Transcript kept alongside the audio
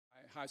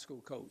high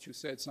school coach who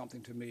said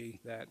something to me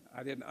that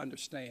I didn't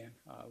understand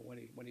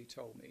when he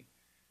told me.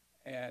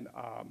 And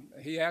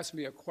he asked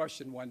me a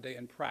question one day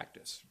in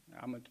practice.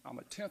 I'm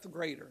a 10th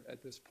grader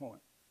at this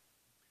point.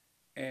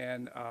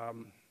 And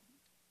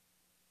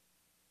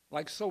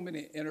like so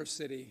many inner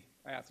city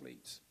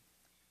athletes,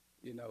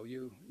 you know,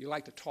 you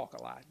like to talk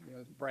a lot, you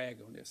know, brag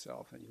on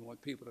yourself, and you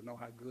want people to know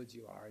how good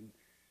you are. And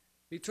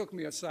he took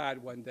me aside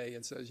one day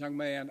and says, "Young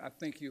man, I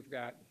think you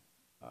got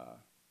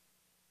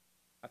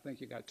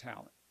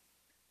talent.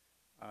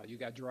 You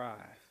got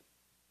drive.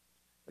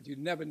 But you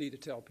never need to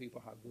tell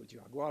people how good you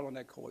are. Go out on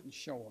that court and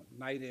show them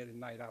night in and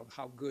night out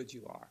how good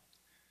you are.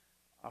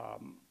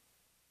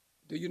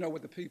 Do you know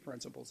what the P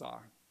principles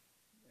are?"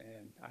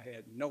 And I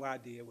had no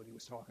idea what he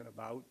was talking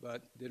about,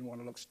 but didn't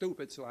want to look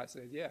stupid, so I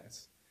said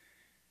yes.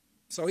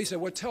 So he said,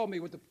 "Well, tell me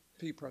what the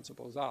P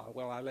principles are."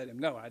 Well, I let him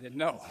know I didn't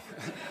know.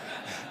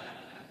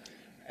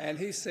 And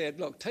he said,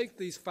 "Look, take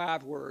these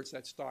 5 words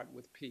that start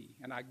with P,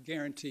 and I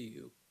guarantee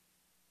you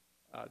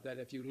that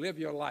if you live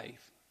your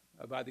life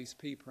by these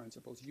P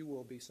principles, you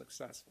will be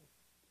successful."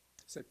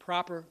 He said,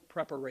 "Proper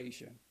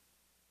preparation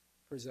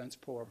presents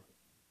poor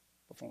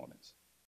performance.